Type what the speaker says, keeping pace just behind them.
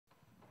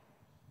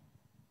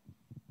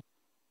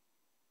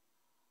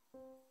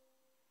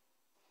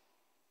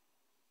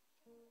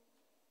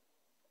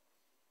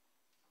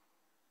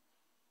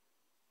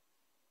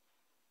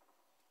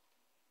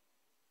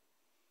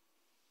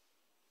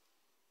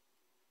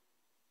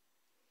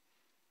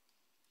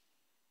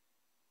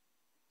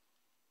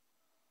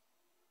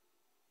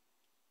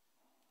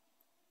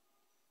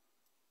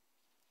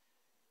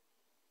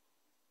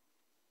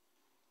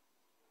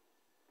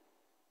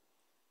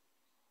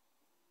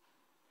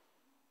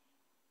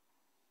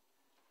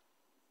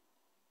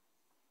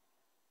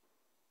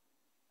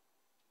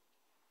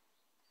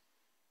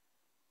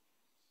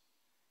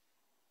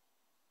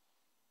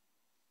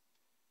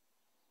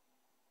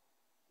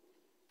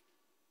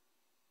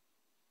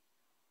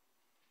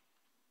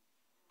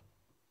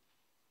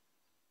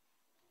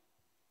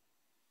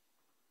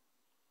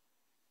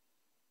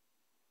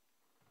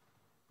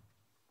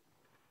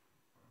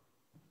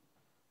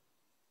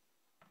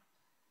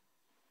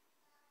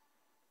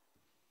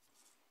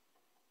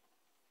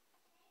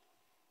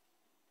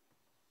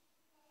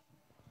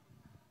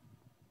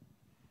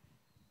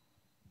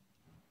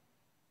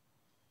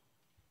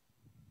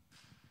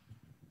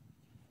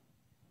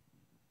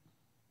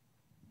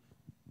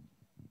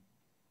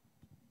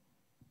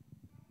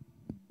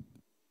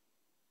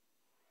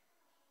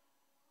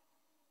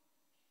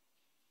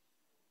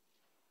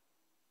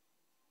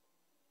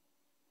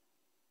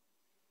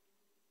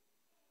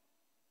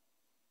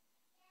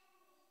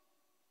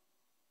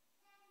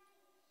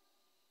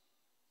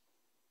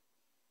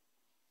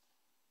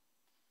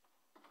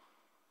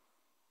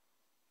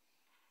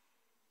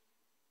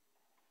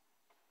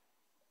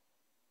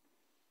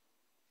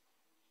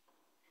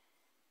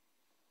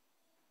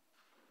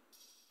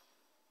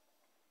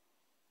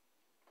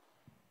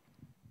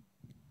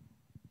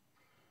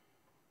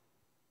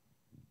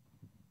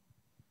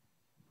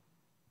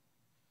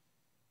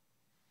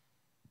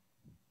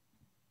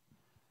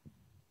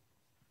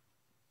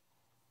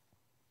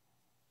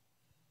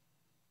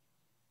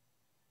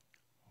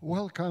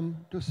Welcome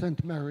to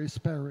St. Mary's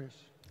Parish.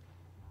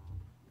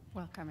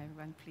 Welcome,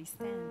 everyone. Please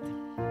stand.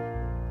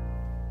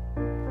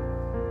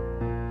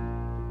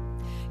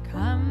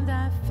 Come,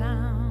 thou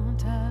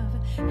fount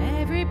of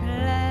every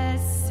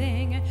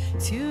blessing,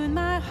 tune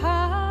my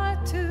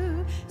heart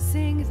to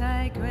sing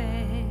thy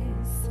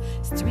grace.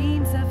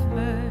 Streams of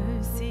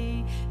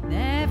mercy,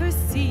 never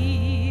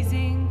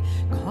ceasing,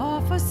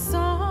 call for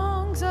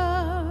songs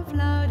of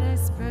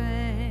loudest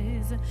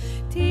praise.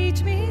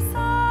 Teach me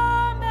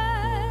some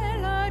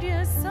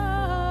melodious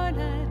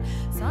sonnet,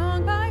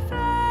 sung by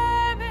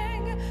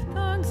flaming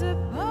tongues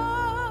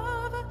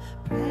above.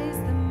 Praise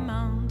the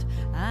mount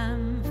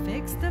I'm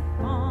fixed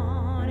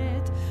upon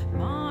it,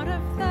 mount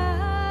of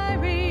thy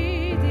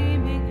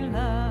redeeming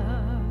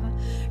love.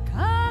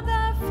 Come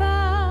thou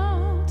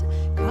fount,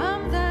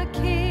 come thou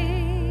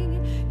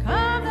King,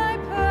 come thy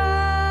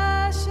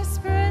precious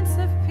Prince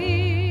of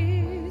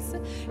Peace.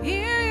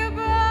 Hear your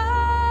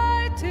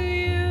bride, to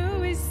you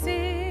we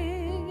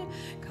sing.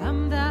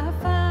 Come thou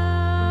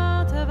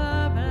fount of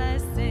our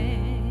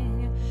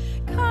blessing.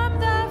 Come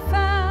thou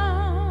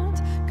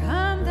fount,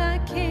 come thou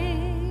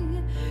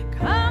King,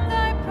 come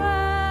thy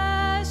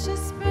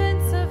precious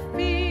Prince of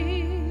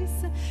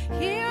Peace.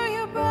 Hear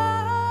your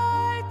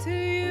bride, to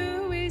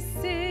you we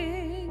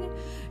sing.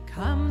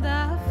 Come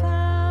thou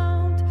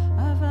fount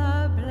of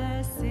our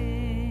blessing.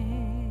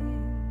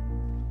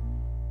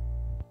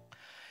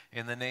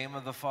 In the name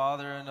of the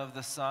Father, and of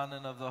the Son,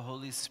 and of the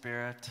Holy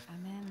Spirit.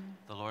 Amen.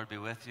 The Lord be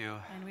with you.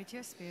 And with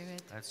your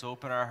spirit. Let's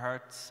open our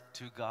hearts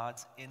to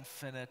God's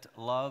infinite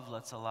love.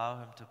 Let's allow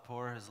him to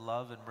pour his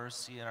love and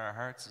mercy in our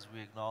hearts as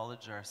we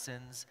acknowledge our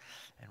sins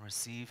and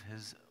receive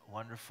his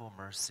wonderful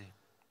mercy.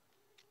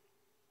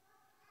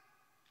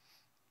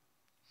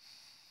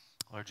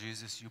 Lord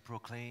Jesus, you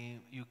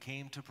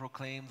came to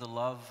proclaim the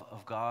love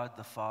of God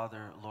the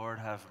Father. Lord,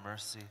 have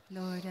mercy.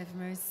 Lord, have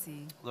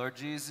mercy. Lord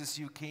Jesus,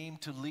 you came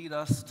to lead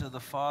us to the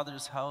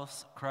Father's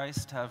house.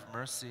 Christ, have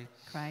mercy.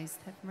 Christ,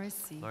 have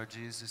mercy. Lord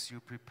Jesus,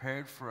 you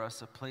prepared for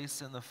us a place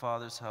in the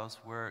Father's house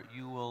where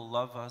you will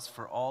love us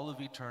for all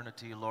of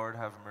eternity. Lord,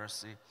 have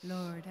mercy.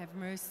 Lord, have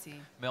mercy.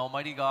 May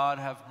Almighty God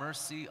have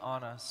mercy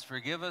on us,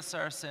 forgive us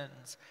our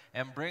sins,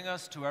 and bring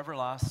us to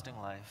everlasting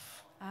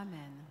life.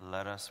 Amen.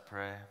 Let us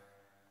pray.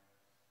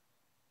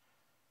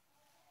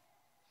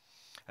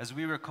 As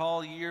we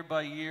recall year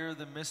by year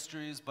the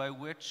mysteries by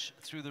which,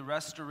 through the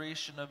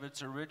restoration of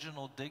its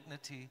original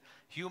dignity,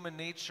 human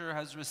nature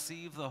has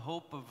received the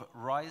hope of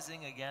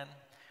rising again,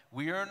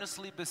 we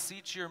earnestly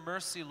beseech your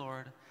mercy,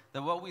 Lord,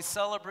 that what we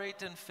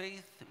celebrate in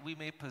faith we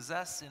may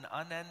possess in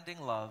unending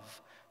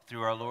love,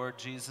 through our Lord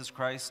Jesus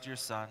Christ, your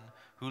Son,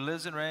 who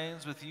lives and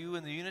reigns with you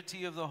in the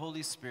unity of the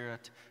Holy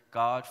Spirit,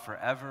 God,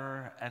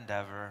 forever and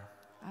ever.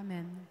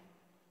 Amen.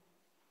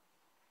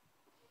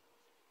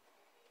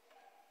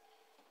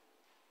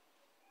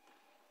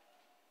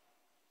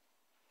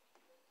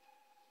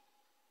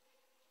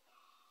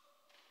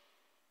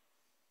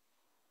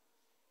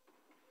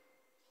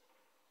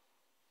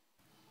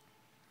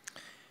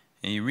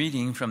 A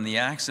reading from the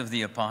Acts of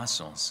the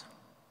Apostles.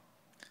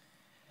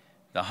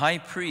 The high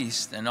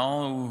priest and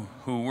all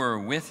who were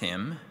with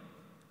him,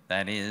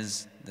 that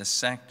is, the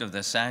sect of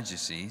the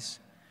Sadducees,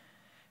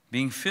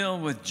 being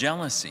filled with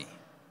jealousy,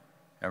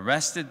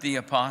 arrested the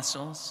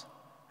apostles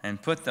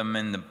and put them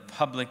in the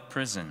public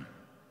prison.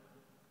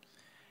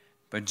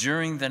 But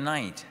during the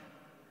night,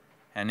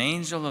 an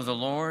angel of the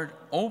Lord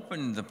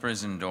opened the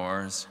prison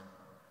doors,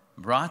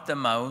 brought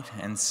them out,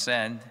 and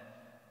said,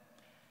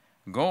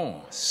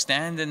 "Go,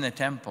 stand in the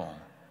temple,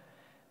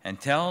 and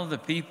tell the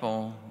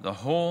people the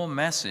whole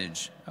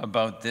message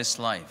about this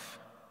life."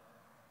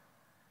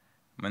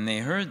 When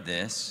they heard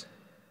this,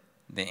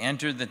 they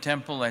entered the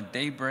temple at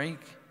daybreak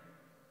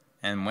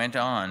and went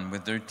on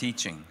with their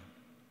teaching.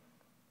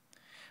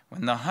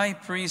 When the high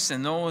priest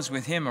and those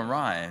with him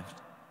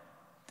arrived,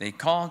 they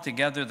called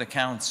together the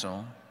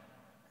council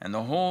and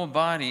the whole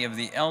body of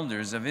the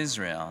elders of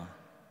Israel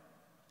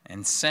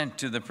and sent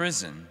to the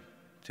prison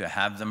to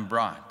have them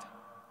brought.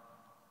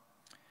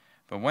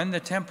 But when the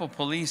temple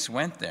police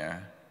went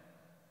there,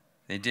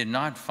 they did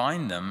not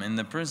find them in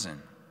the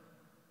prison.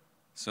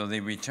 So they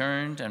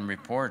returned and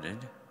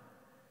reported,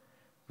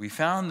 "We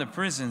found the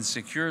prison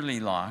securely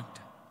locked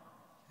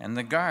and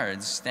the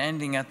guards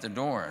standing at the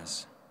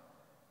doors.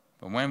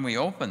 But when we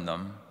opened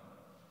them,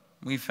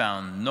 we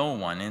found no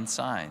one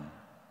inside."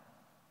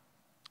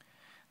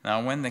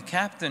 Now when the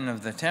captain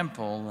of the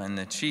temple and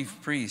the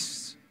chief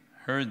priests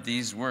heard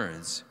these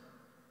words,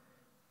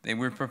 they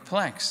were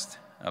perplexed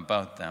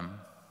about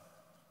them,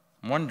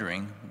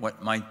 wondering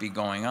what might be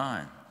going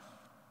on.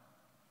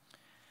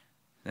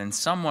 Then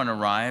someone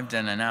arrived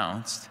and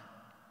announced,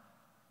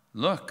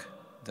 "Look,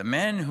 the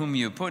men whom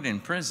you put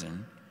in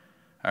prison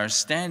are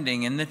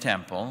standing in the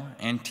temple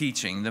and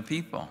teaching the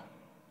people."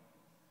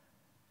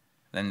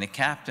 Then the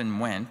captain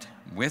went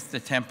with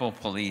the temple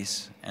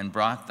police and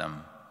brought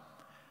them,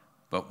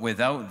 but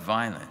without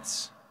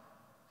violence,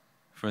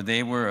 for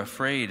they were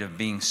afraid of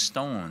being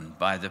stoned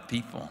by the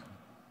people.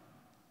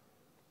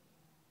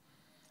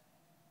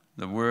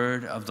 The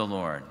word of the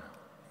Lord.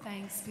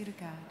 Thanks be to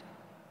God.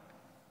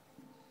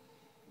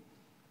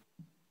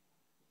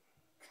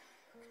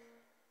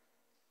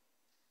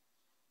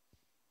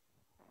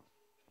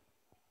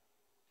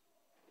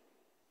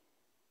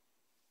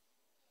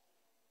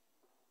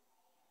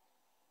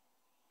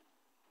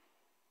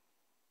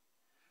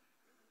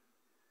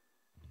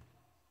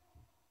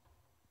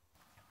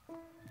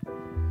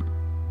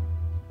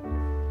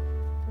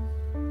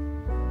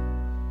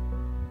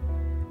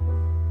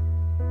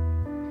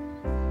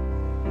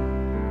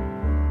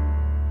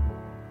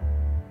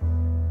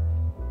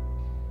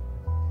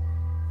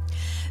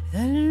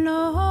 The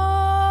Lord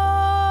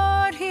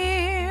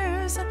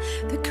hears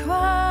the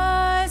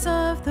cries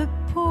of the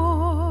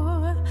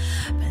poor.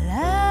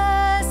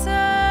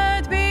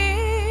 Blessed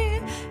be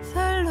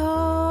the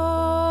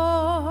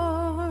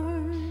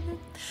Lord.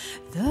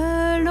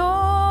 The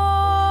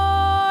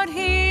Lord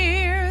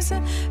hears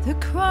the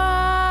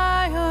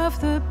cry of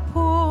the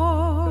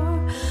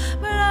poor.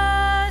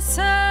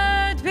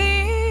 Blessed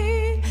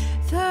be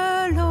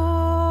the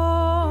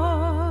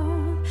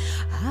Lord.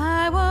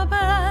 I will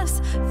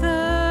bless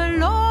the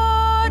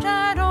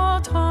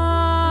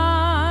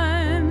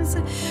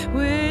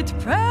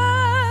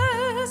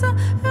praise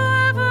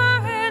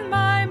ever in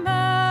my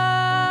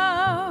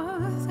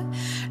mouth.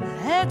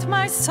 Let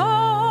my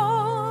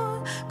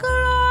soul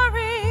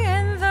glory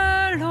in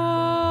the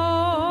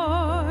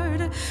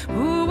Lord,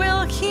 who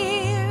will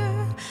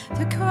hear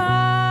the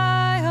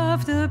cry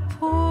of the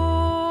poor.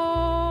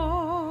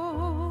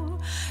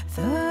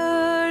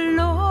 The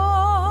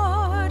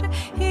Lord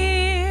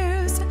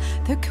hears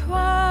the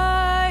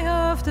cry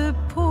of the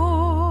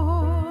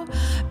poor.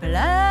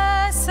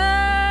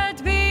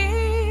 Blessed be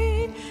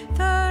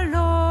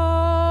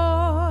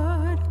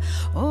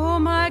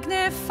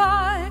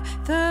magnify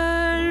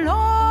the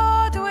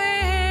Lord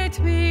with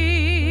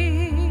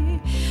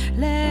me.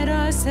 Let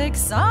us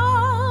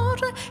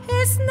exalt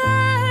his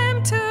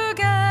name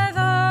together.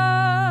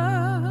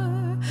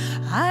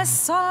 I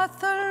sought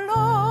the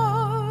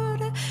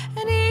Lord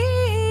and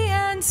he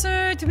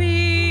answered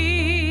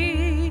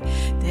me,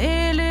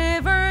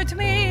 delivered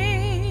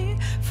me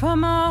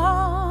from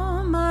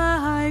all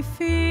my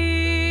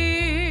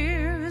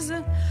fears.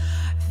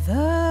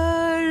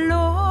 The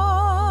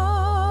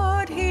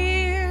Lord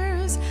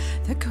hears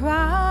the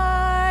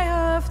cry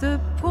of the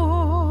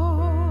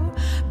poor.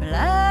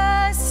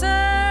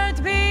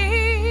 Blessed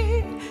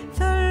be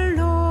the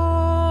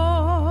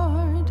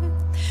Lord.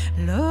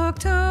 Look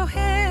to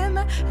him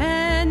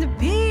and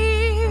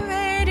be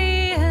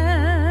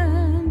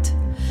radiant,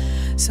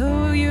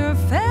 so your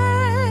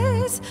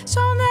face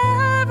shall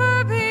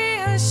never be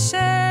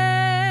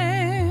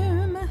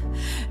ashamed.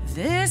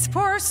 This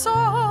poor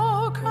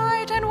soul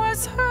cried and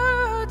was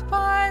heard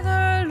by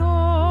the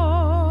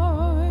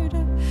Lord,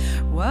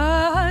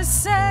 was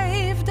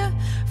saved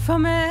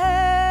from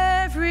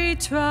every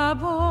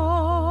trouble.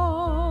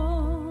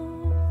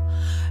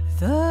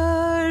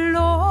 The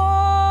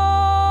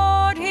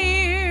Lord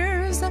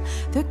hears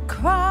the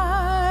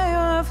cry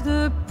of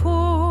the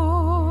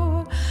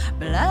poor.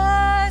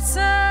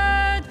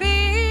 Blessed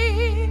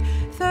be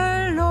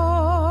the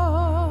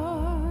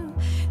Lord.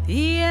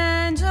 The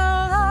angel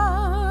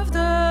of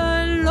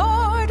the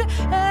Lord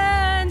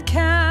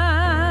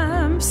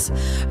encamps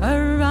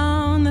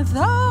around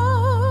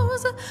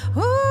those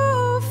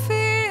who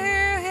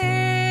fear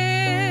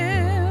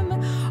him.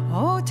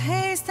 Oh,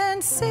 taste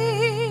and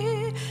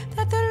see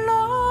that the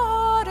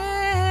Lord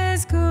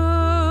is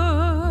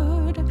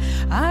good.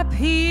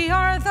 Happy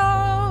are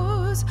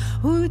those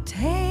who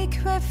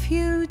take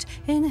refuge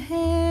in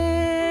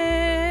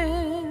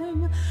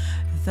him.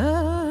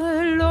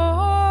 The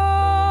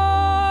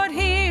Lord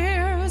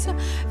hears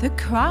the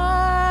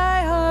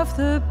cry of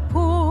the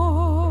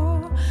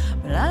poor.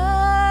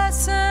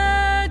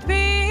 Blessed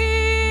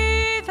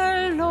be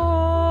the Lord.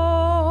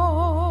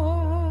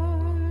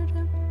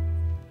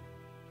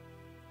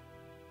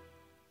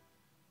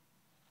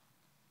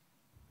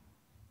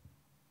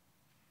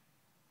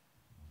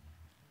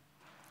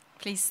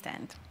 Please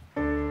stand.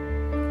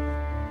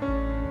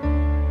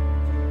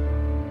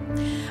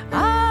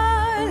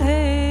 Alleluia,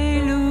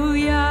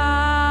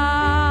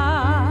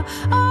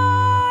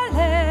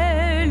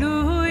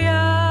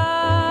 alleluia,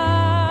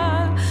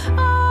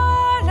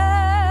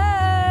 alleluia.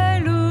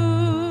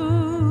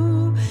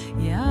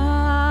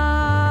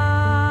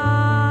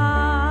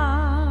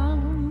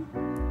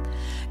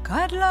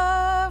 God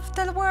loved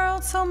the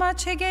world so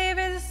much he gave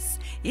his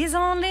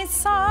only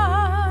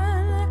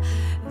Son,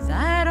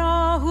 that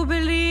all who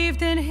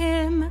believed in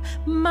him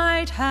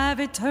might have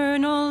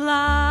eternal life.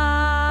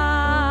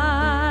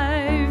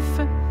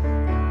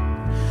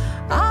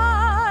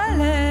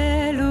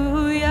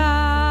 Alleluia,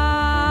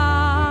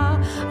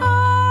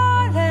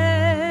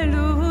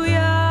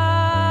 alleluia,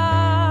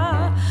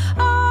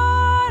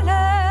 alleluia.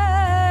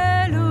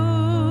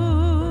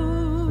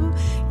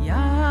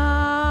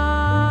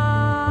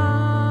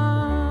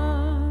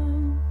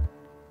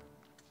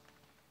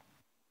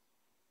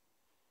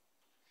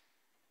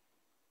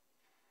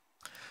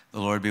 The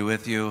Lord be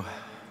with you.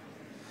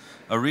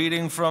 A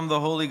reading from the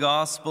Holy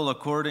Gospel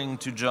according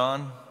to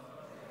John.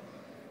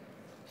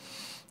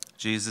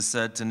 Jesus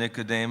said to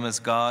Nicodemus,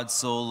 God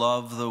so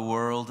loved the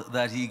world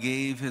that he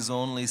gave his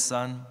only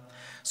Son,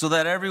 so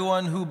that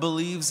everyone who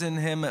believes in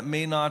him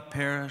may not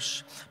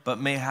perish, but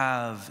may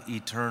have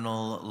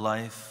eternal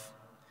life.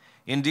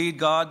 Indeed,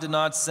 God did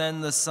not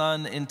send the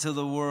Son into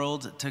the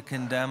world to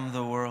condemn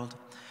the world,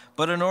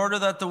 but in order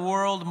that the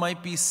world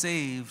might be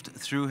saved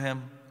through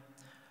him.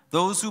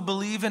 Those who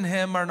believe in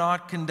him are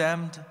not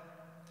condemned,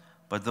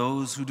 but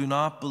those who do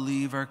not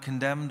believe are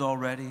condemned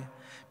already,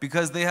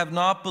 because they have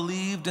not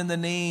believed in the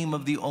name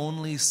of the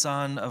only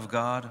Son of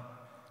God.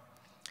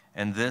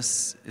 And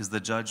this is the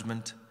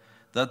judgment,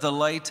 that the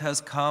light has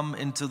come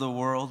into the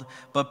world,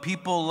 but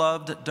people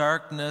loved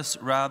darkness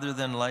rather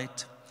than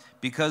light,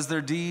 because their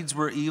deeds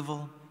were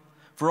evil.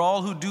 For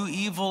all who do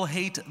evil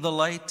hate the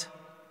light,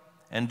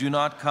 and do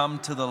not come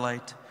to the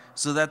light,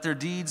 so that their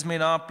deeds may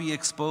not be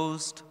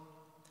exposed.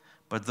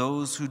 But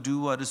those who do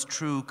what is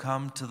true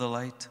come to the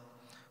light,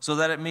 so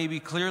that it may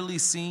be clearly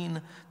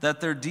seen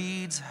that their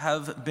deeds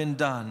have been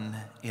done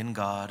in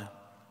God.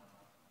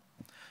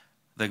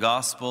 The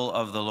Gospel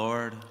of the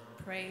Lord.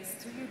 Praise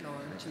to you, Lord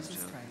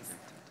Jesus Christ.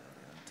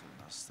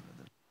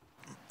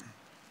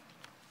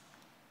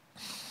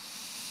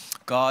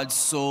 God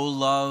so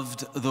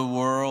loved the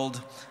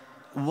world.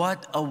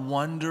 What a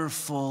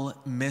wonderful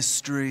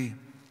mystery.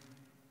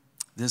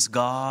 This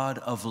God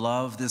of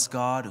love, this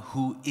God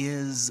who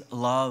is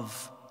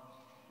love,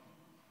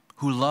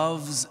 who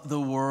loves the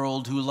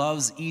world, who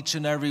loves each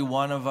and every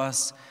one of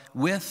us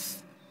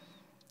with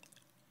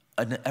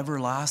an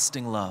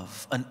everlasting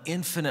love, an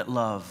infinite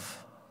love,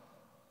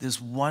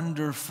 this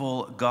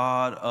wonderful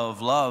God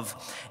of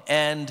love.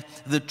 And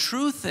the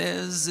truth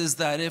is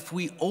that if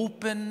we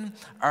open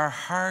our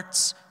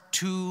hearts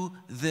to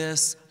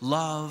this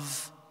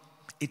love,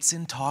 it's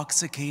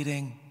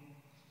intoxicating.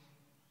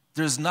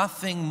 There's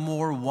nothing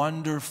more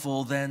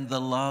wonderful than the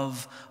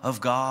love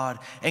of God.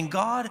 And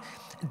God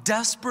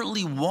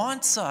desperately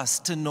wants us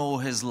to know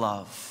his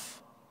love.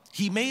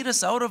 He made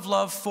us out of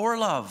love for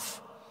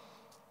love.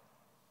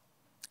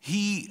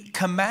 He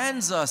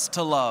commands us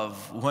to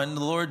love. When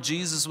the Lord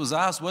Jesus was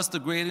asked, what's the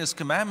greatest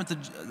commandment?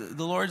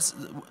 The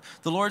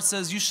Lord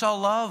says, you shall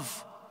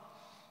love.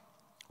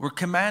 We're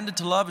commanded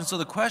to love. And so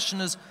the question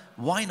is,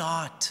 why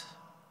not?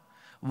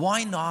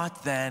 Why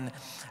not then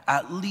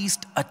at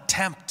least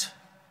attempt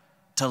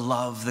to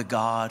love the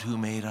God who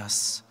made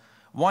us?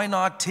 Why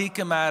not take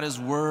him at his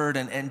word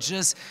and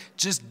just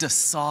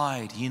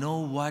decide, you know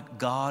what,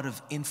 God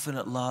of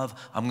infinite love,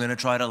 I'm going to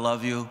try to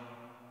love you.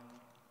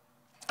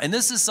 And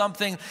this is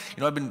something,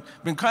 I've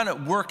been kind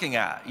of working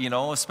at,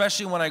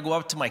 especially when I go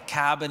up to my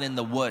cabin in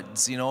the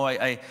woods.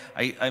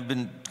 I've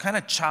been kind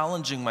of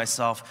challenging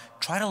myself,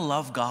 try to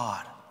love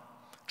God.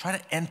 Try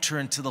to enter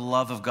into the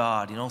love of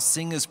God,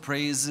 sing his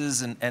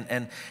praises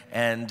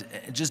and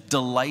just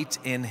delight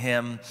in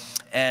him.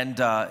 And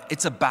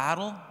it's a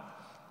battle.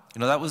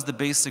 That was the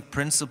basic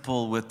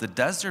principle with the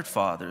Desert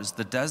Fathers.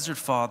 The Desert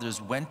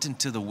Fathers went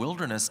into the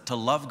wilderness to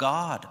love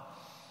God.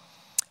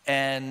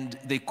 And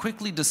they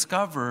quickly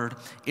discovered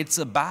it's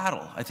a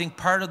battle. I think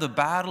part of the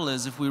battle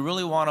is if we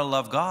really want to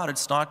love God,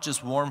 it's not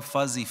just warm,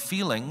 fuzzy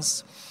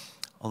feelings.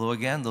 Although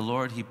again, the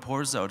Lord, he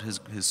pours out his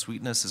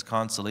sweetness, his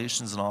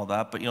consolations and all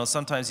that. But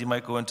sometimes you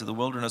might go into the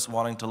wilderness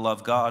wanting to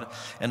love God,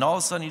 and all of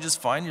a sudden you just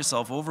find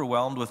yourself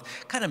overwhelmed with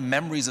kind of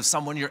memories of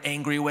someone you're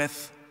angry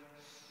with.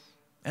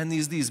 And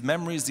these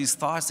memories, these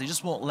thoughts, they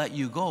just won't let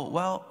you go.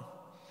 Well,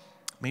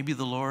 maybe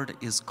the Lord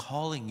is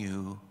calling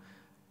you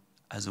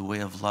as a way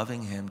of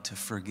loving him to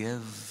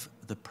forgive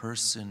the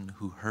person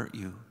who hurt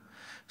you,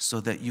 so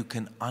that you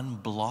can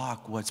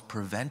unblock what's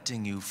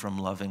preventing you from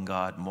loving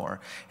God more.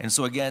 And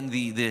so again,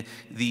 the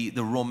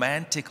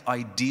romantic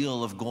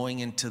ideal of going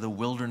into the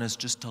wilderness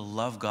just to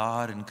love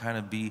God and kind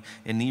of be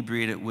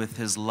inebriated with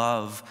his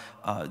love,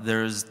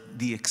 there's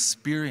the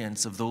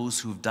experience of those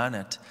who've done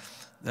it,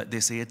 that they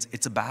say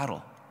it's a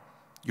battle.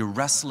 You're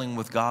wrestling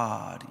with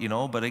God,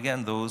 but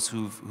again, those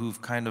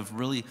who've kind of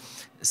really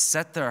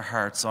set their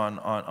hearts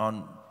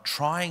on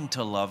trying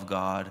to love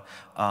God,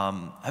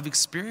 have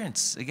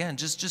experienced, again,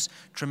 just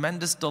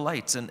tremendous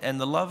delights.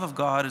 And the love of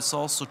God is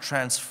also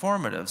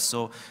transformative.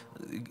 So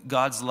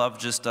God's love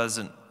just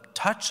doesn't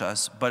touch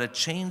us, but it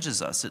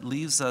changes us. It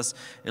leaves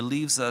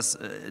us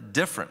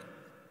different.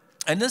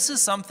 And this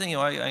is something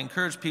I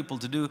encourage people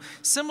to do,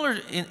 similar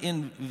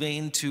in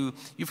vein to,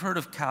 you've heard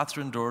of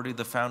Catherine Doherty,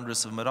 the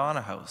foundress of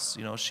Madonna House.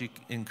 She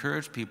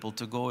encouraged people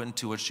to go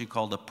into what she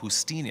called a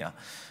pustynia.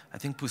 I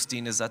think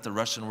pustynia, is that the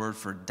Russian word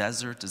for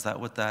desert? Is that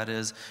what that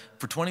is?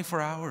 For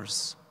 24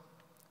 hours.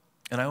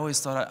 And I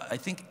always thought, I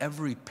think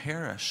every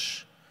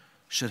parish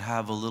should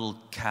have a little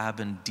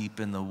cabin deep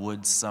in the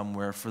woods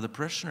somewhere for the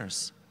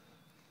parishioners.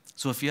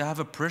 So if you have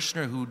a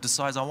parishioner who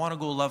decides, I want to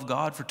go love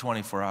God for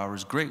 24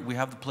 hours, great, we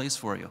have the place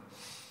for you.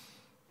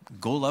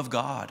 Go love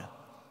God.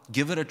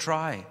 Give it a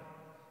try.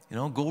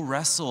 Go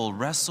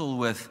wrestle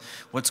with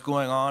what's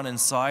going on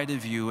inside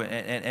of you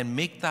and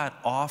make that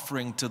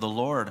offering to the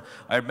Lord.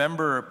 I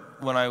remember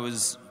when I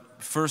was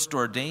first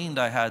ordained,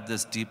 I had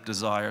this deep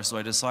desire, so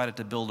I decided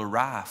to build a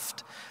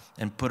raft.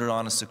 and put it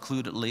on a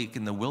secluded lake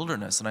in the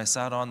wilderness. And I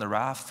sat on the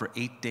raft for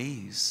 8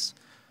 days,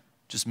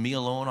 just me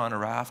alone on a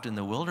raft in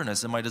the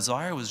wilderness. And my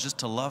desire was just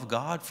to love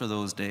God for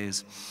those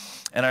days.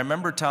 And I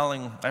remember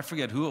telling, I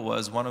forget who it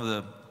was, one of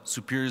the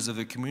superiors of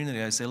the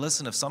community, I say,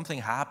 listen, if something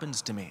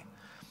happens to me,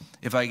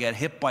 if I get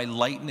hit by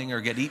lightning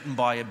or get eaten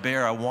by a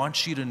bear, I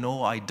want you to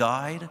know I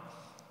died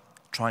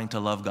trying to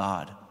love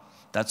God.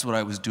 That's what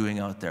I was doing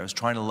out there. I was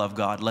trying to love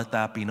God. Let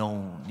that be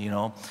known, you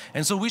know.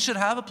 And so we should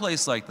have a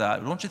place like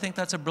that. Don't you think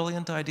that's a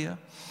brilliant idea?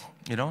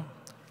 You know,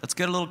 let's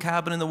get a little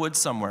cabin in the woods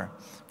somewhere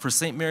for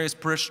St. Mary's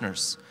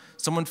parishioners.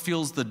 Someone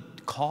feels the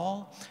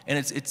call, and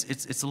it's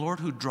the Lord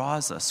who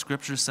draws us.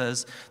 Scripture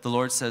says, the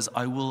Lord says,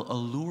 I will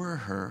allure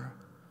her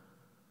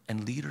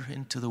and lead her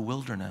into the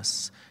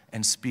wilderness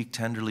and speak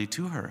tenderly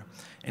to her.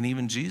 And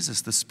even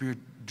Jesus, the Spirit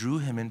drew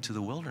him into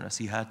the wilderness.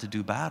 He had to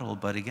do battle,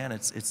 but again,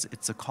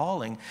 it's a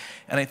calling.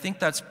 And I think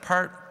that's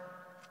part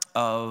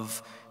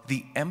of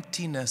the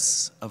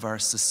emptiness of our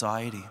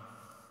society.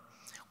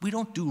 We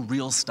don't do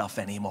real stuff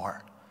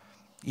anymore.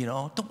 You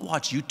know, don't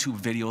watch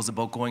YouTube videos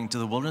about going to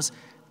the wilderness.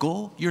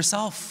 Go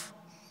yourself.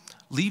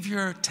 Leave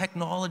your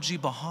technology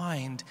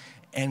behind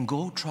and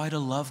go try to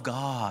love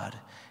God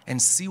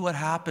and see what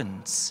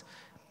happens.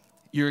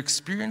 Your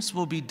experience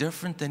will be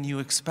different than you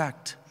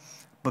expect,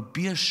 but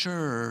be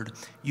assured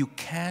you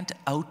can't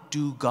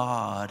outdo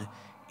God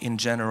in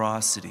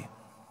generosity.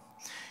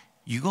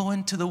 You go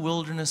into the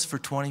wilderness for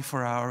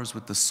 24 hours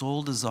with the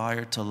sole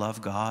desire to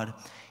love God,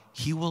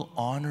 He will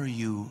honor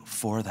you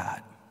for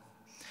that.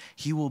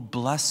 He will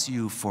bless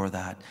you for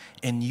that,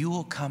 and you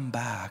will come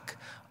back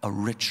a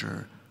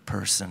richer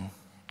person.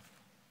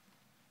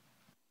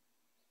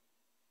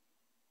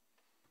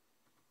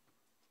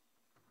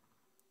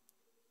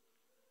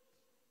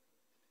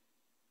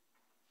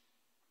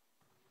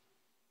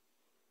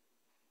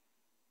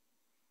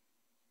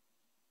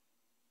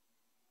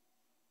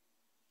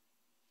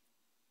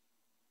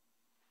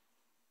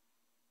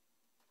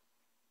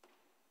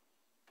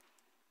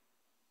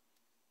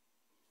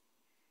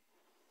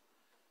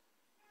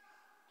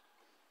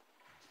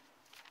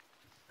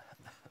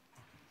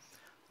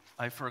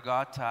 I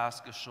forgot to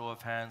ask a show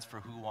of hands for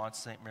who wants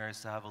St.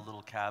 Mary's to have a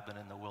little cabin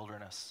in the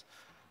wilderness.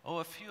 Oh,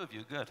 a few of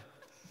you, good.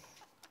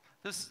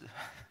 This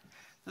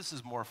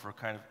is more for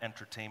kind of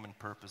entertainment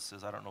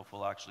purposes. I don't know if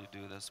we'll actually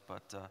do this,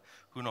 but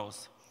who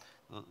knows?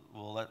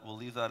 We'll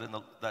leave that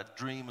that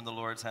dream in the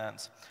Lord's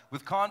hands.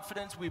 With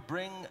confidence, we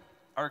bring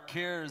our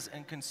cares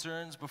and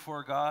concerns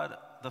before God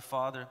the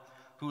Father,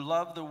 who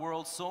loved the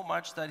world so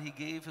much that He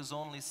gave His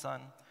only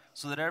Son,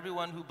 so that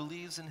everyone who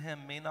believes in Him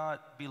may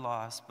not be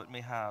lost, but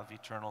may have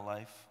eternal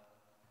life.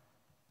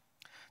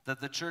 That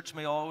the church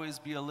may always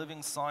be a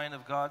living sign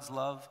of God's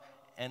love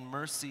and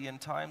mercy in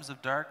times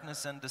of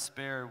darkness and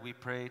despair, we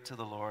pray to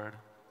the Lord.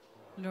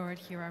 Lord,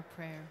 hear our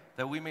prayer.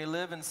 That we may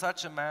live in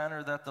such a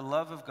manner that the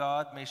love of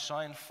God may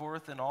shine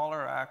forth in all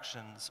our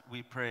actions,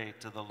 we pray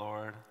to the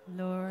Lord.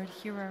 Lord,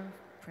 hear our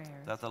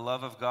prayer. That the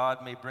love of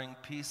God may bring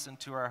peace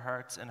into our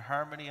hearts and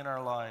harmony in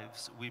our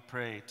lives, we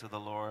pray to the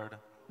Lord.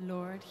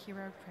 Lord, hear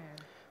our prayer.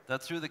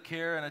 That through the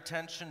care and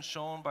attention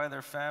shown by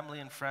their family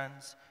and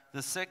friends,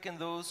 the sick and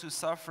those who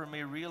suffer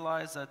may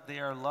realize that they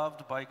are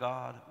loved by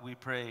God, we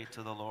pray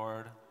to the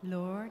Lord.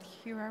 Lord,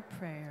 hear our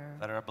prayer.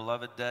 That our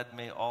beloved dead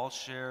may all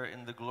share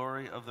in the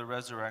glory of the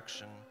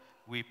resurrection,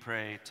 we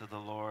pray to the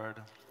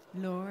Lord.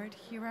 Lord,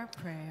 hear our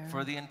prayer.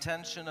 For the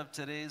intention of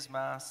today's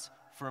Mass,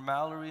 for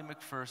Mallory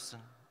McPherson,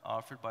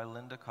 offered by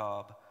Linda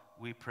Cobb,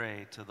 we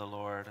pray to the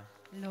Lord.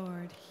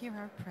 Lord, hear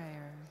our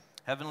prayer.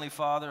 Heavenly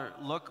Father,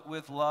 look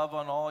with love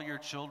on all your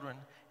children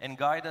and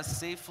guide us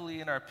safely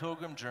in our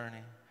pilgrim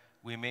journey.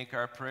 We make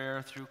our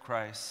prayer through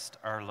Christ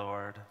our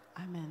Lord.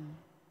 Amen.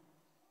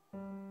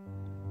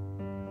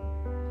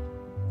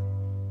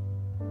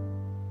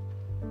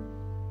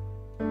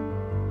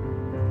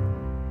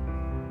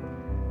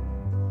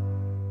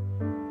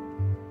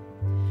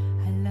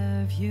 I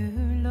love you,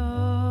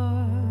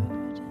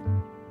 Lord.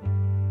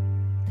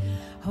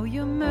 Oh,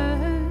 your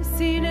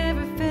mercy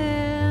never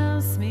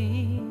fails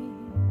me.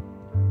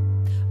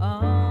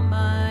 All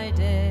my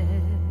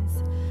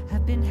days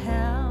have been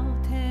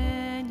held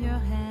in your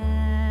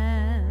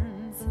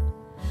hands.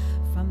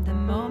 From the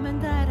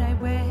moment that I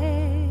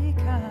wake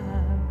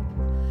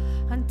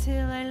up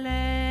until I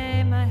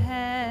lay my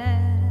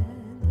head,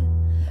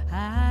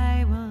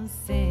 I will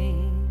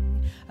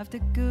sing of the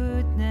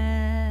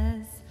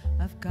goodness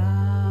of God.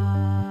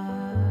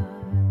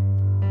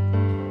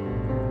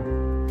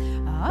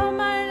 All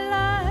my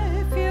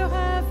life you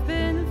have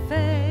been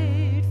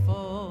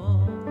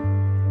faithful.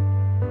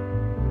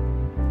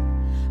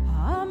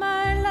 All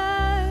my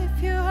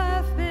life you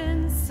have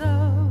been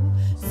so,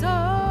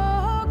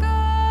 so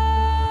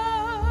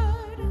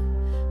good.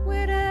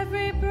 With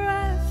every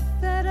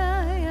breath that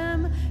I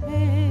am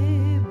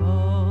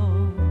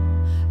able,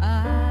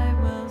 I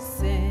will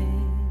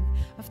sing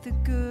of the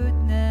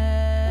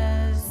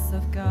goodness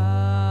of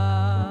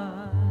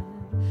God.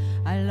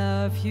 I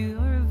love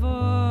your voice.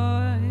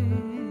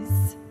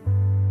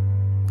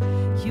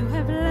 You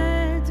have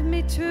led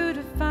me to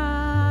the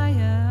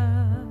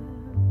fire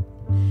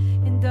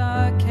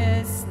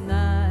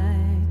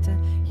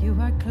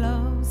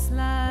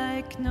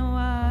like no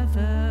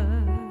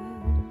other.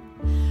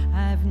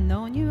 I've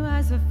known you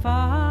as a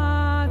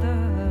father.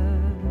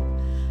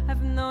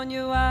 I've known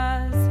you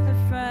as a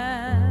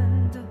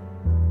friend.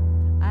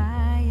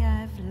 I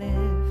have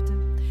lived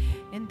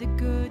in the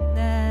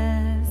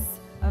goodness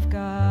of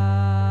God.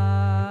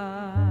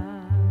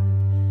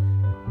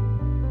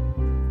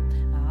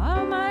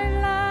 All my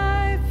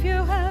life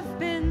you have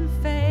been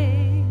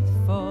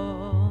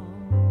faithful.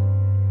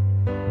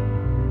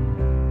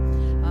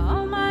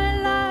 All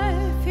my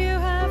life you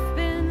have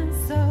been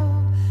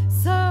so,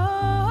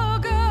 so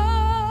good.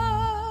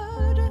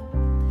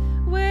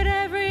 With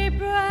every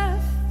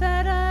breath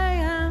that I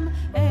am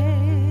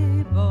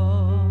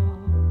able,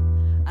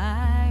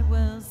 I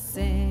will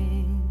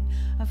sing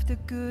of the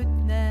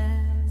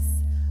goodness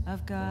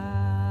of God.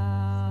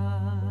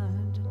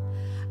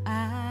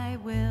 I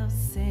will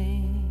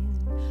sing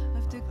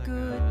of the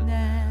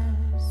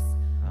goodness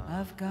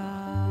of God.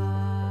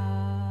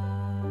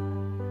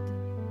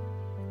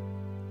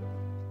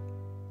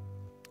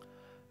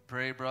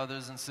 Pray,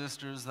 brothers and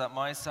sisters, that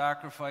my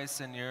sacrifice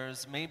and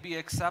yours may be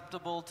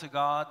acceptable to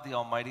God, the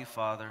Almighty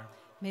Father.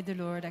 May the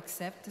Lord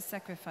accept the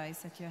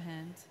sacrifice at your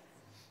hand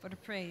for the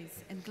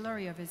praise and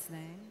glory of his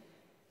name,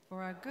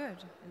 for our good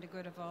and the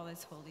good of all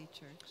his holy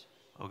church.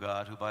 O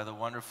God, who by the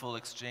wonderful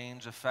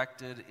exchange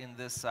effected in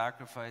this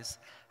sacrifice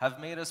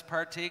have made us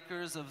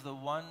partakers of the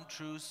one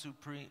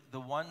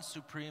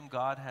supreme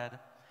Godhead,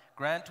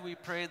 grant, we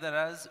pray, that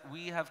as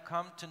we have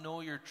come to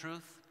know your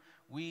truth,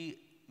 we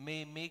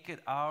may make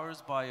it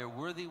ours by a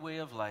worthy way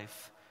of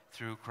life,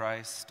 through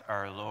Christ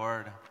our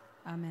Lord.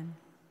 Amen.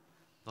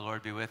 The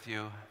Lord be with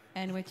you.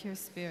 And with your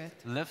spirit.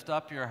 Lift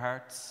up your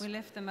hearts. We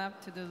lift them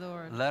up to the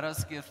Lord. Let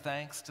us give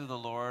thanks to the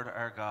Lord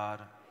our God.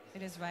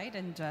 It is right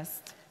and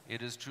just.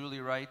 It is truly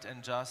right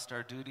and just,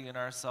 our duty and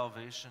our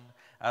salvation,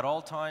 at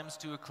all times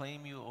to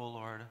acclaim you, O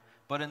Lord,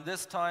 but in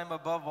this time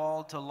above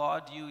all to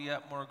laud you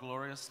yet more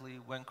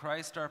gloriously, when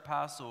Christ our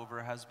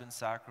Passover has been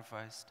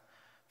sacrificed.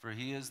 For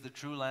he is the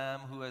true Lamb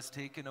who has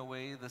taken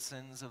away the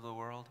sins of the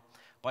world.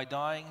 By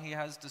dying he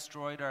has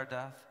destroyed our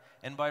death,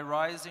 and by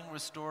rising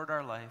restored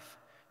our life.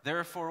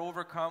 Therefore,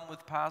 overcome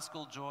with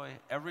paschal joy,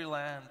 every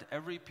land,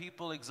 every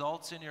people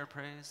exalts in your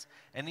praise,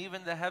 and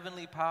even the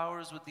heavenly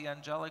powers with the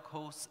angelic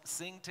hosts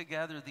sing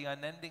together the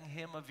unending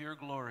hymn of your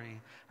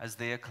glory as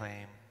they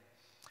acclaim.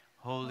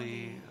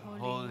 Holy,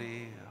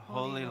 holy,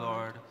 holy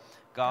Lord,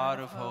 God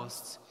of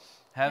hosts,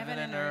 heaven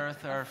and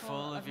earth are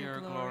full of your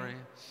glory.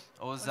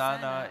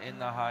 Hosanna in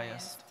the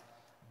highest.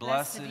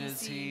 Blessed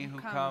is he who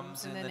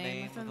comes in the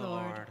name of the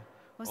Lord.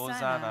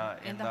 Hosanna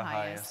in the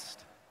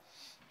highest.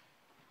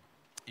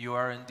 You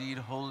are indeed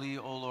holy,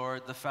 O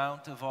Lord, the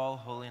fount of all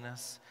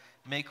holiness.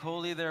 Make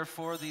holy,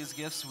 therefore, these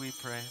gifts, we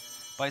pray,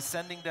 by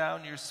sending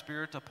down your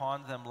Spirit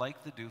upon them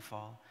like the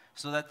dewfall,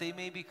 so that they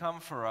may become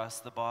for us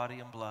the body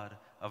and blood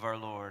of our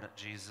Lord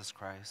Jesus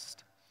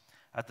Christ.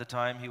 At the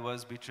time he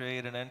was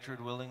betrayed and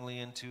entered willingly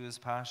into his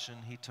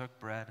passion, he took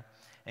bread,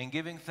 and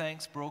giving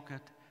thanks broke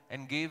it,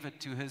 and gave it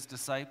to his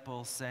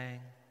disciples,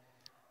 saying,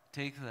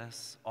 "Take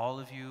this, all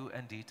of you,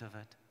 and eat of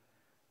it,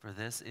 for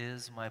this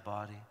is my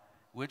body,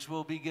 which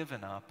will be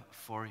given up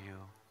for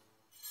you."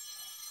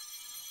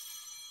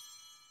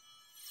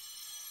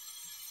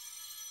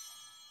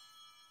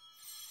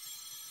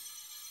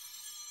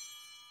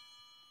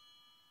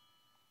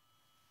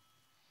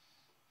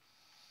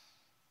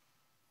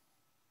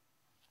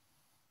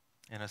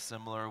 In a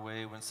similar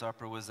way, when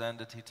supper was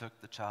ended, he took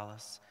the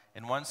chalice,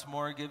 and once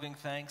more giving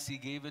thanks, he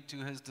gave it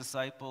to his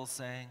disciples,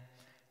 saying,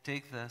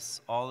 "Take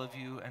this, all of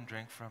you, and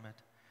drink from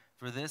it,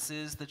 for this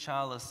is the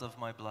chalice of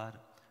my blood,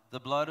 the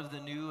blood of the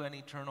new and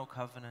eternal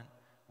covenant,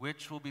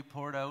 which will be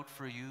poured out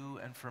for you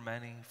and for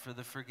many for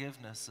the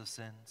forgiveness of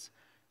sins.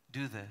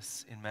 Do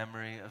this in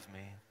memory of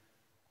me."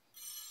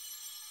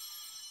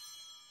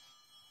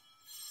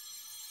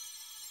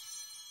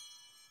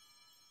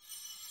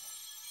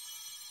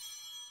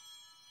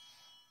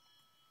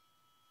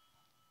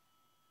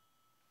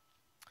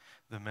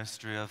 The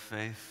mystery of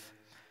faith.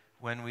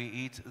 When we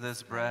eat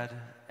this bread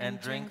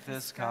and drink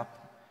this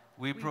cup,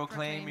 we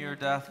proclaim your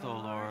death, O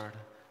Lord,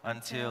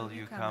 until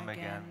you come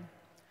again.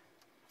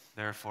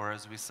 Therefore,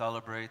 as we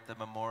celebrate the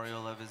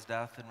memorial of his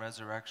death and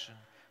resurrection,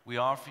 we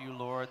offer you,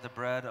 Lord, the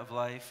bread of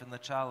life and the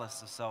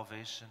chalice of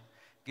salvation,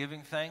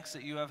 giving thanks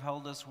that you have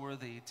held us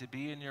worthy to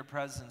be in your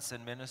presence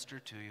and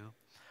minister to you.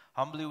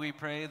 Humbly we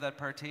pray that,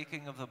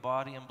 partaking of the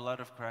body and blood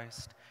of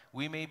Christ,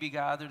 we may be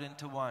gathered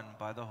into one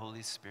by the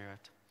Holy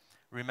Spirit.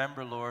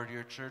 Remember, Lord,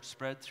 your church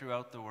spread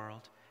throughout the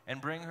world, and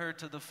bring her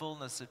to the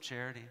fullness of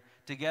charity,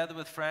 together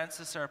with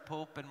Francis our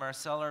Pope and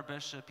Marcel our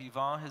Bishop,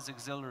 Yvan his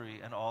auxiliary,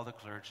 and all the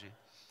clergy.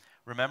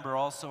 Remember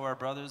also our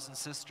brothers and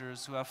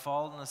sisters who have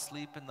fallen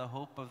asleep in the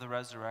hope of the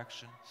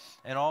resurrection,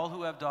 and all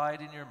who have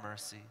died in your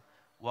mercy.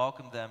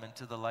 Welcome them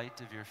into the light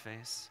of your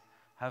face.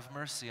 Have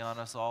mercy on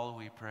us all,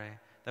 we pray,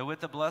 that with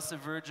the Blessed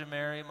Virgin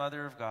Mary,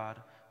 Mother of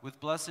God, with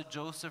blessed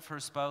Joseph, her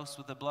spouse,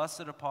 with the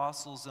blessed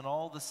apostles and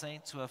all the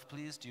saints who have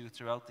pleased you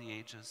throughout the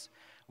ages,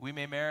 we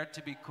may merit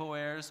to be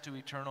co-heirs to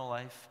eternal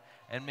life,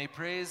 and may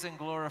praise and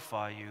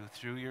glorify you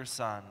through your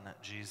Son,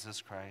 Jesus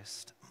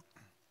Christ.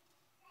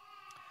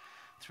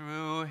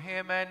 Through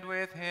him and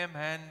with him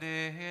and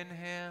in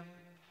him,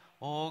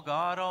 O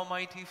God,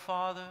 Almighty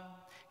Father,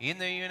 in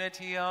the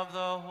unity of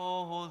the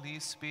Holy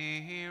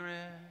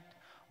Spirit,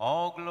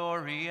 all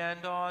glory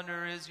and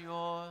honor is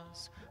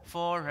yours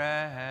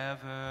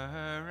forever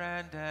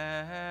and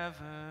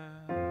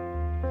ever.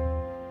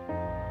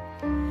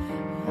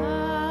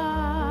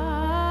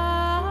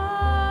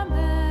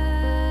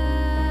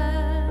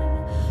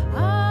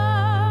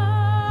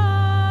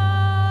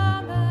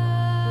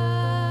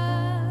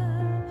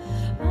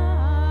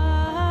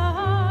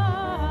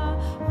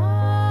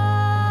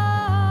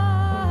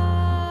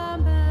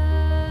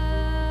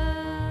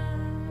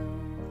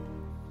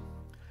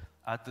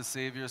 At the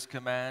Savior's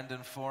command,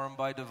 informed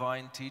by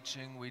divine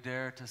teaching, we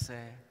dare to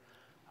say,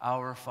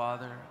 Our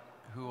Father,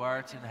 who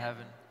art in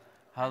heaven,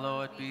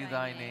 hallowed be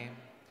thy name.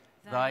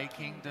 Thy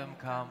kingdom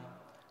come,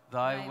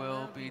 thy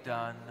will be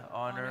done,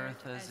 on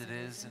earth as it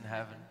is in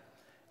heaven.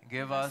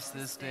 Give us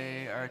this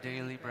day our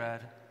daily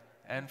bread,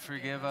 and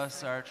forgive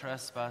us our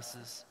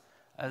trespasses,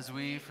 as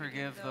we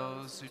forgive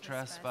those who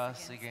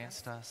trespass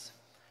against us.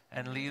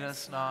 And lead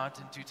us not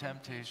into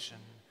temptation,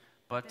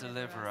 but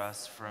deliver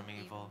us from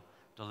evil.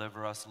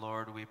 Deliver us,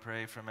 Lord, we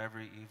pray, from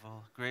every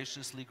evil.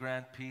 Graciously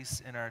grant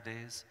peace in our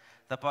days,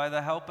 that by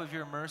the help of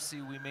your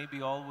mercy we may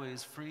be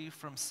always free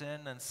from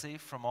sin and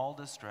safe from all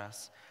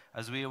distress,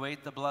 as we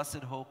await the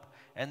blessed hope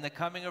and the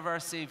coming of our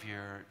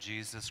Savior,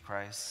 Jesus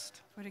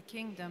Christ. For the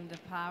kingdom, the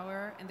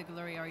power, and the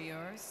glory are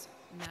yours,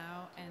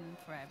 now and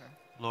forever.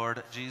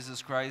 Lord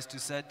Jesus Christ, who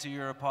said to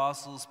your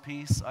apostles,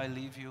 Peace I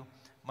leave you,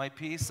 my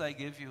peace I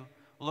give you,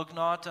 look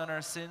not on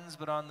our sins,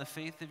 but on the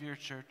faith of your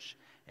church,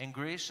 and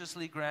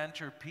graciously grant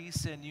her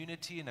peace and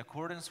unity in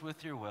accordance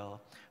with your will,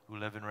 who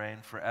live and reign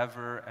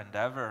forever and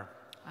ever.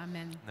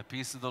 Amen. And the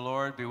peace of the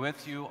Lord be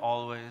with you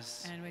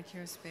always. And with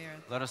your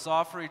spirit. Let us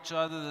offer each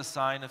other the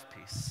sign of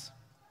peace.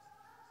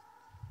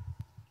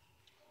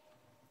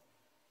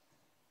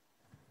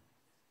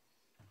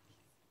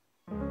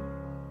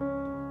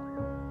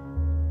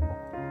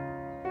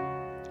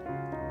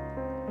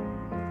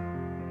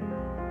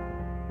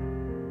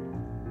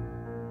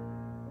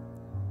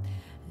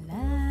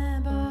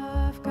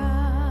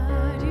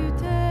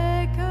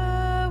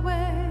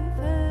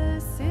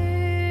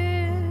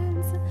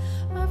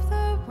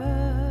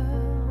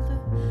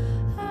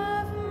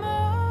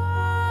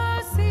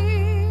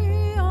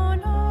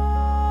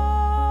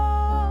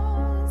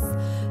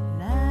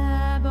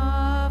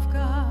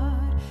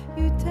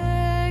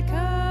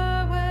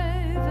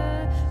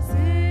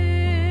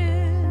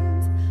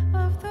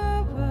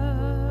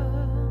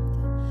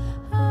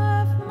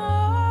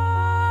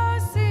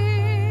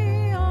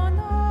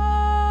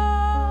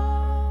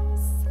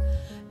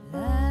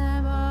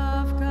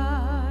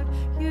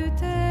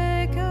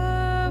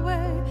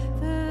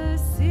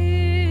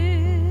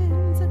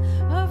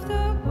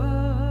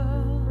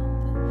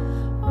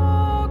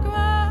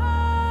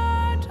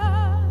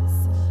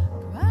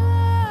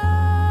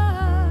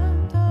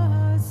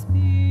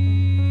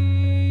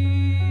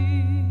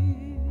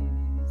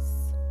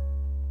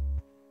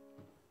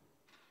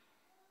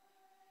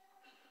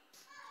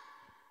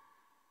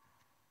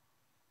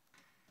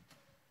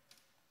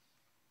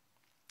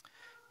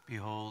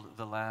 Behold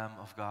the Lamb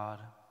of God.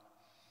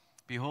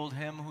 Behold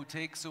him who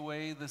takes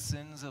away the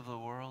sins of the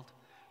world.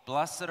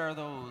 Blessed are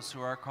those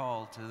who are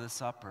called to the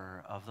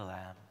supper of the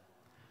Lamb.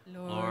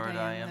 Lord,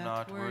 I am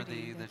not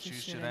worthy that you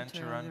should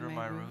enter under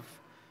my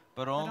roof,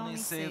 but only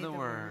say the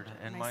word,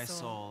 and my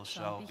soul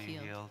shall be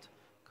healed.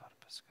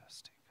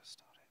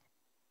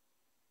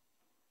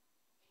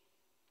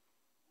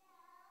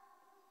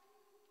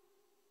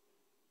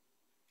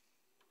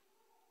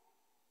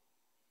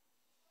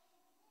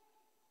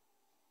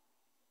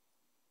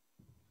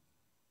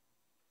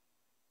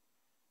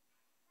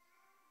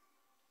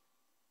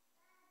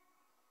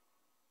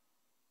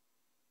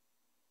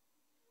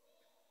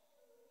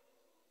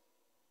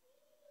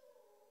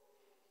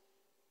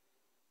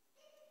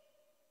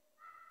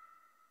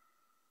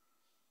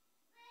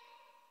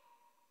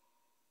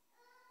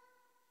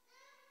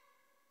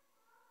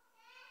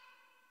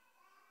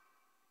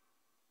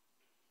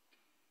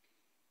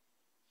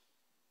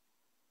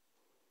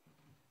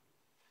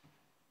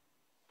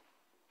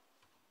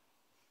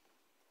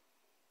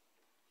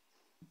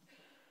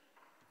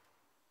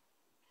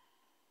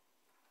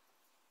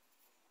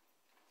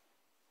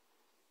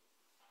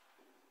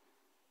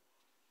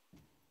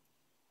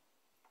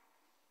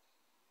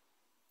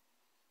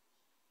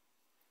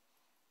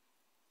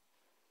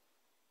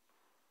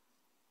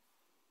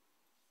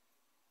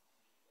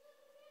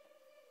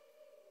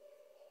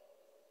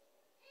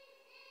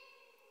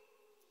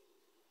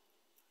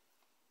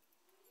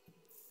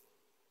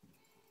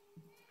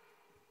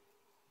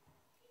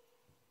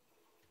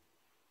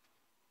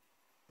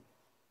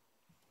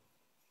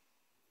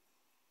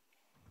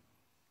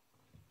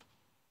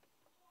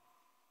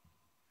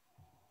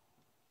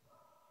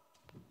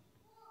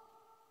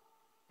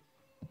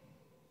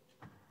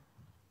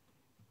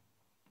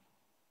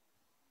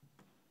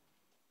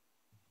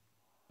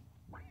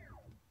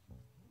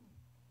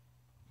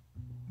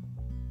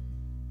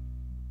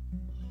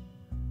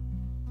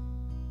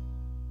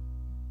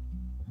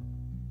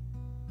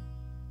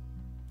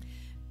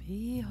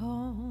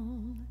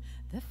 Behold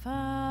the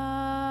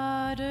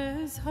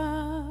Father's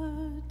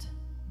heart,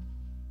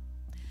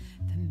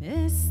 the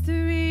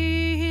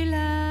mystery He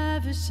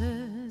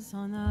lavishes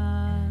on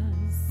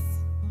us,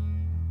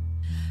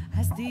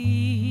 as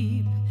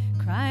deep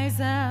cries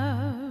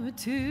out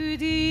to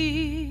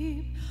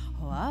deep,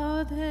 oh,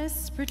 how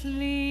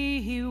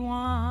desperately He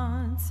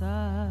wants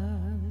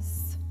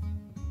us.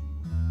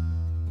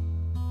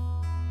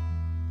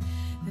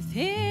 The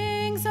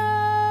things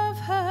of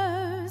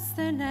her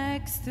stand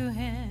next to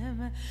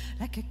Him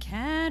like a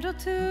candle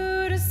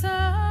to the sun.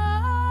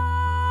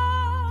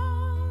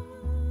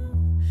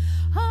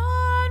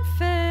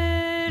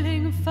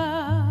 Unfailing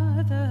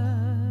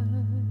Father,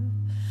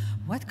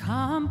 what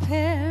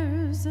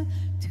compares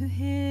to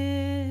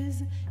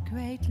His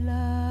great love?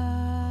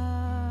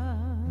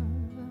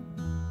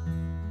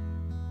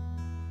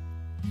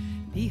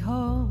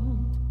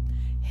 Behold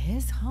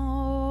His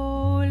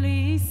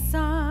holy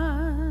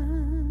Son,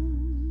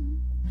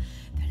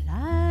 the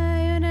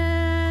Lion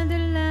and the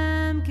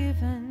Lamb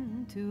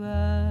given to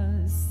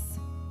us.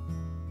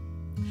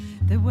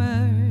 The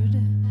Word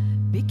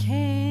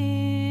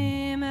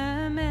became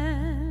a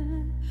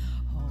man.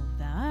 Oh,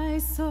 thy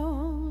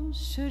soul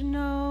should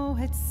know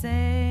its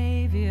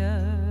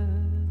Savior.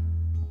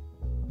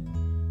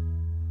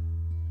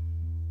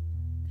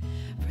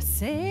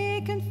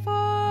 Forsaken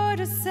for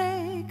the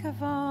sake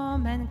of all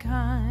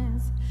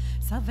mankind,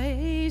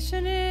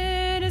 salvation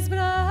in His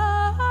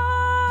blood.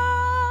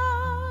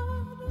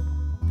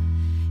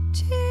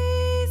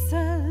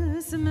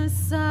 Jesus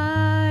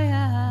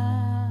Messiah,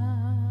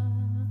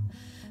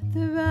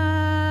 the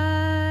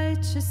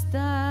righteous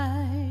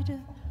died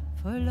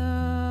for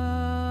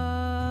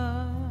love.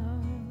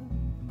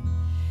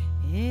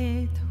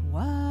 It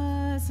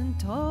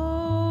wasn't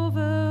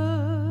over,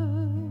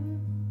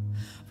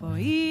 for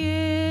He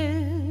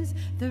is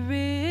the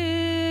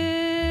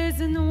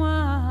risen one.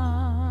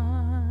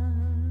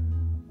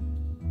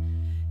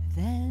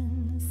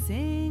 Then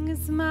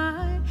sings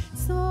my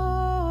soul,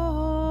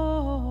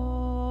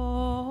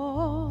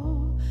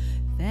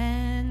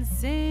 then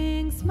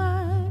sings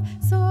my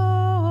soul,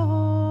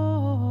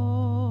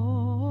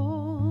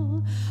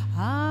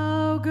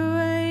 how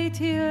great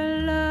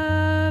Your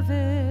love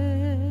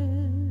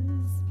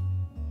is,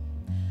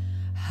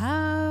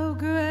 how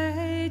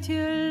great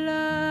Your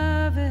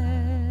love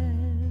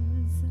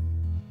is.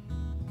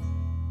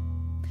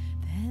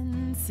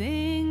 Then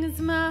sings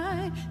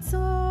my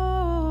soul,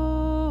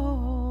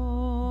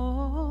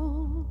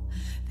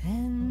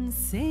 then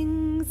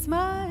sings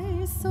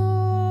my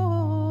soul,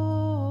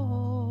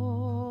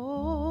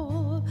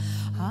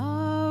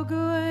 how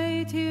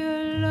great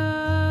Your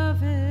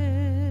love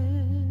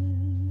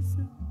is,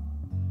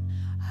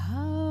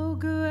 how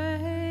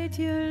great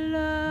Your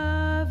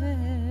love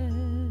is.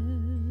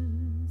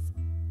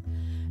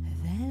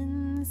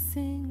 Then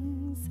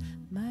sings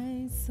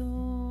my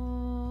soul.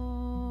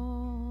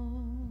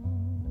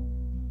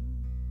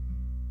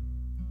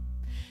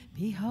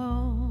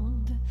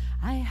 Behold,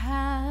 I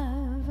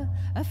have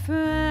a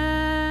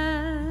friend,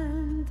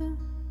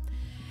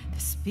 the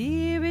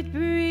Spirit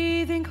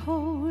breathing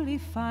holy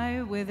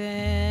fire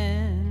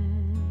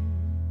within,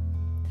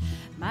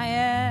 my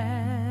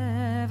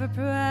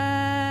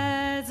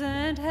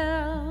ever-present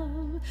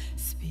help,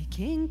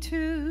 speaking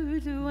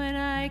truth when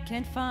I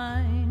can't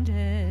find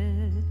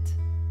it.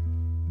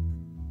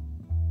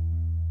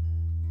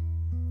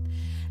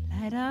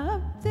 Light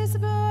up this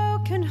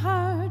broken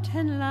heart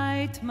and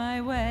light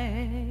my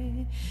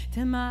way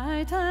till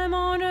my time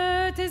on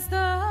earth is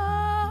done.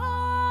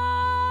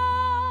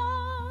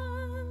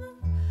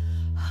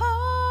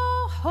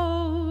 Oh,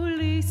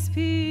 Holy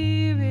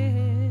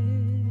Spirit,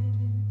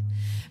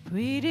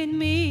 breathe in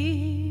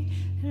me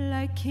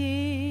like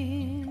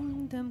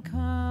kingdom come.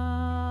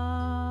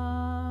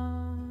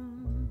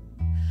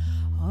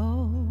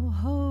 Oh,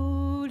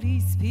 Holy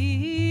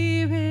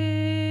Spirit,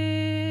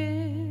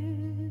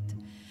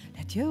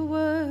 let Your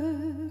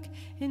work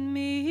in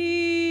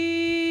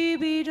me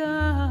be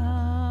done.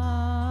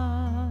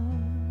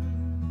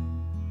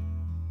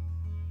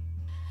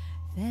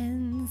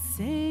 Then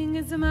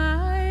sings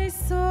my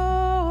soul,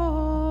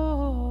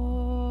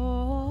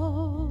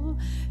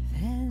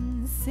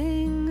 then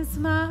sings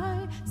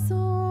my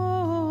soul,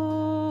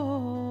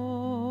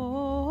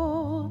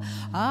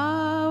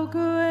 how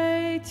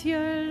great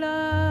Your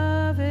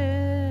love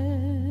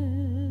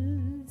is,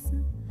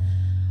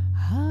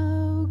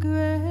 how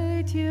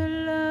great Your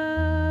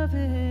love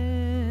is.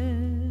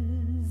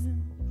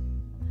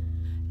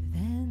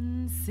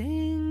 Then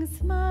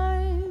sings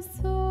my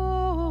soul,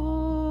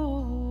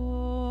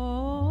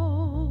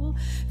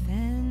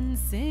 then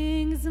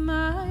sings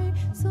my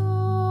soul,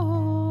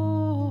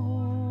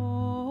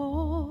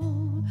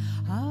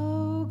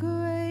 how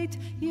great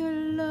Your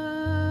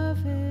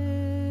love is,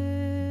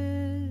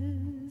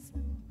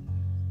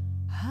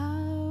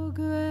 how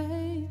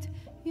great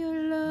Your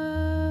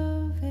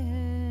love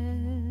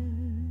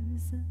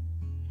is.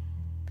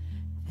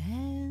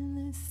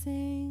 Then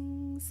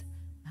sings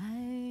my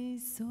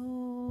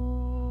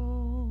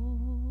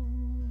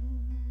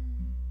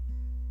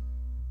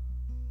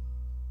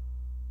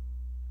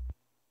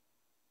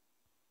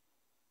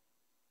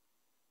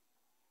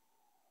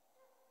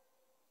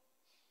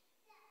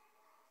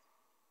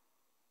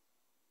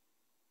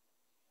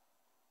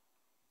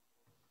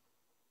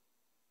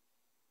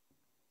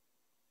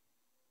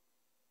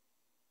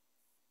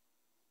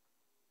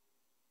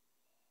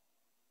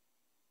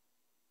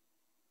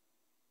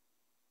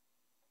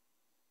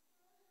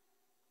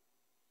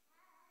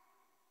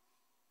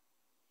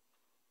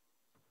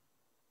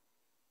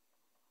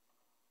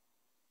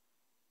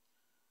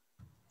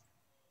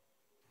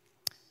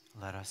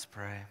Let us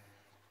pray.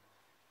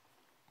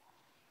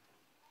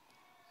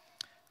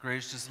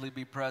 Graciously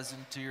be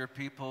present to your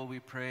people, we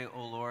pray,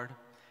 O Lord,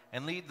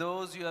 and lead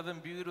those you have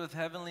imbued with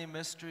heavenly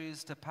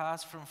mysteries to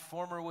pass from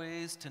former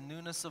ways to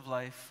newness of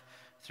life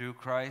through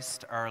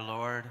Christ our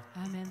Lord.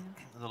 Amen.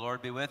 The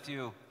Lord be with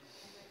you.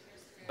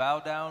 Bow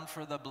down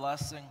for the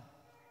blessing.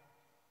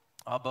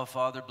 Abba,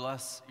 Father,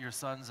 bless your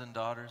sons and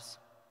daughters.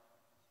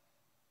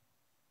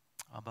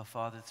 Abba,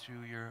 Father,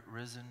 through your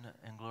risen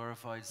and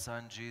glorified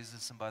Son,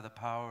 Jesus, and by the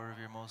power of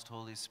your most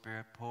Holy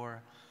Spirit,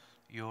 pour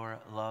your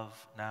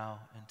love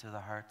now into the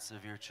hearts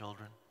of your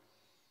children.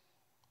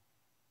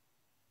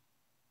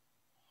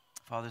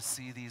 Father,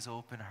 see these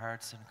open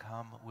hearts and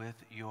come with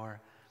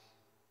your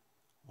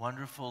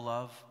wonderful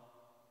love.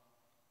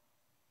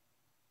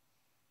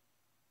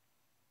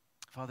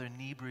 Father,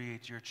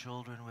 inebriate your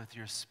children with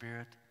your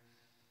Spirit.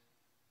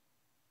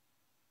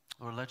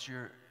 Lord, let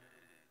your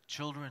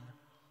children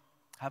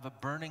have a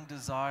burning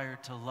desire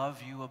to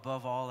love you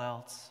above all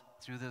else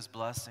through this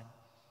blessing.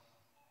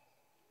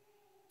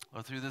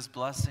 Lord, through this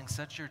blessing,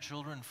 set your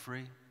children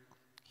free,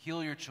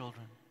 heal your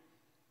children,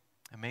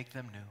 and make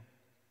them new.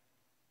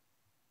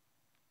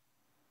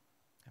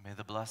 And may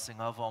the blessing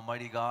of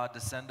Almighty God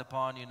descend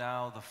upon you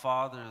now, the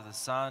Father, the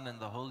Son, and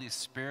the Holy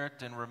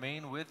Spirit, and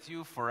remain with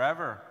you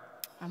forever.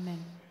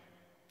 Amen.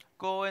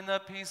 Go in the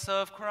peace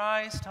of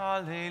Christ.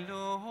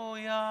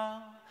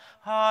 Hallelujah.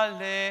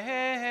 Hallelujah.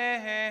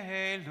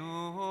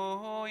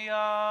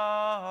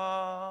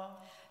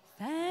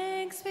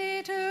 Thanks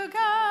be to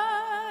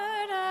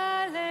God.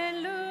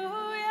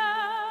 Hallelujah.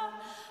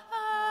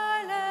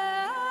 Hallelujah.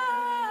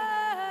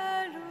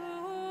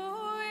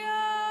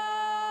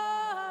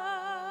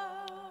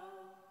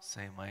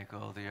 Saint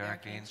Michael, the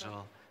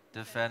Archangel,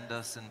 defend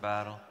us in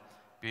battle.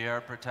 Be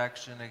our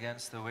protection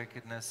against the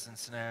wickedness and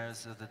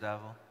snares of the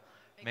devil.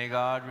 May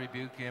God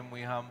rebuke him,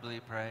 we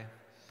humbly pray.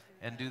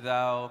 And do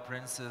thou,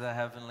 Prince of the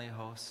heavenly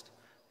host,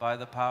 by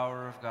the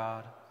power of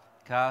God,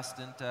 cast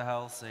into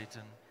hell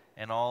Satan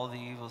and all the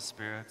evil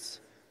spirits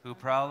who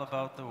prowl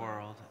about the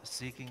world,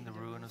 seeking the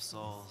ruin of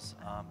souls.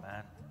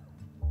 Amen.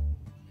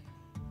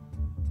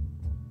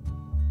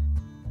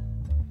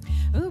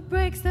 Who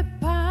breaks the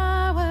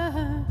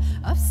power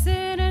of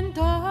sin and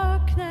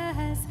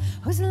darkness,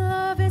 whose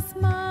love is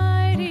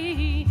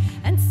mighty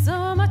and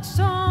so much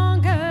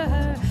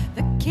stronger,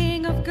 the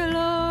King of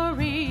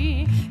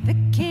glory, the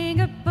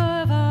King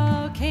above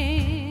all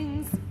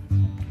kings,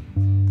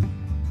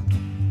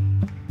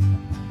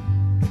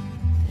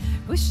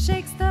 who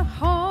shakes the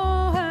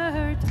whole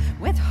earth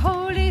with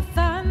holy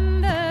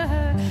thunder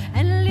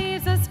and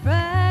leaves us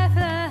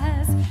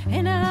breathless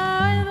in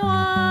awe and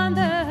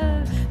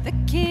wonder, the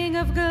King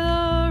of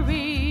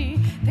glory,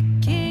 the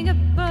King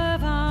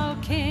above all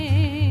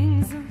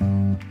kings.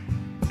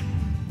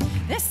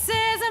 This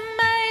is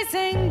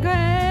amazing grace.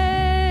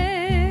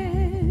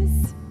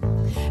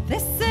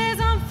 This is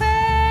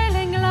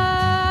unfailing love,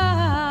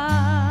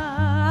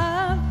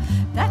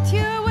 that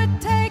you would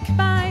take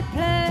my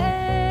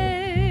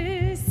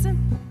place,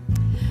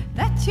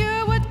 that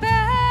you would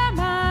bear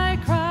my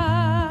cross.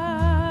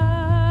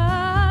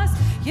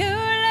 You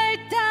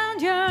laid down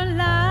your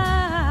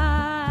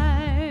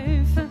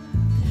life,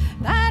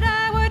 that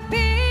I would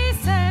be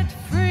set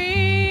free.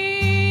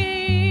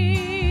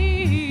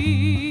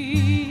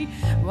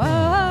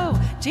 Whoa,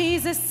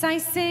 Jesus, I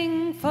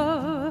sing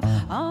for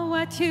all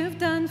what you've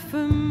done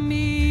for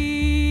me.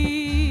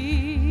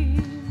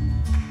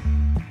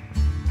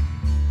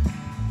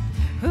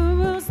 Who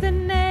rules the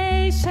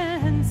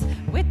nations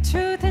with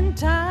truth and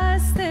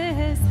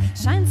justice,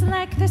 shines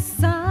like the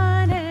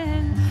sun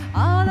in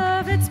all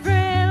of its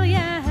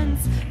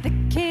brilliance, the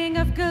King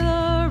of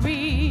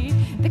glory,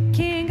 the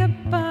King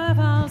above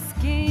all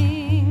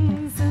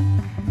kings.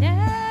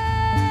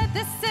 Yeah,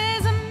 this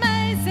is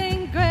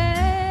amazing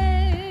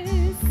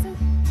grace.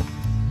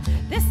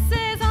 This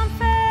is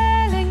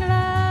unfailing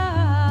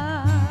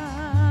love,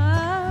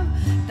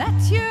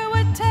 that you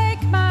would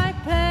take my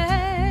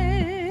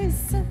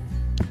place,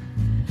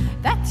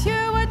 that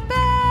you would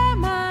bear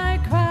my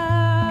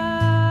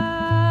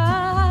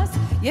cross.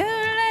 You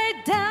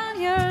laid down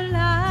your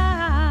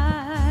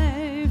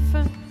life,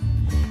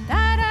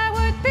 that I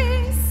would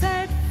be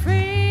set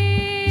free.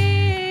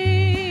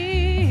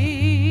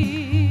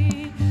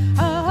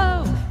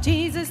 Oh,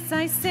 Jesus,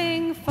 I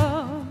sing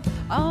for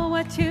all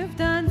what you've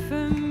done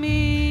for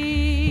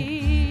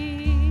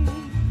me.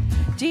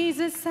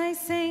 Jesus, I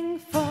sing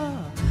for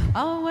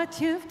all what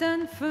you've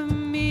done for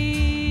me.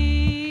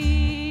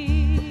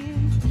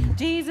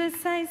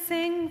 Jesus, I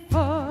sing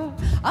for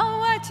all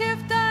what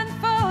you've done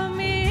for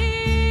me.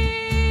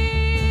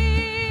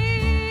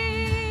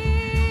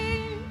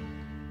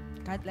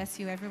 God bless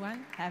you,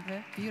 everyone. Have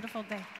a beautiful day.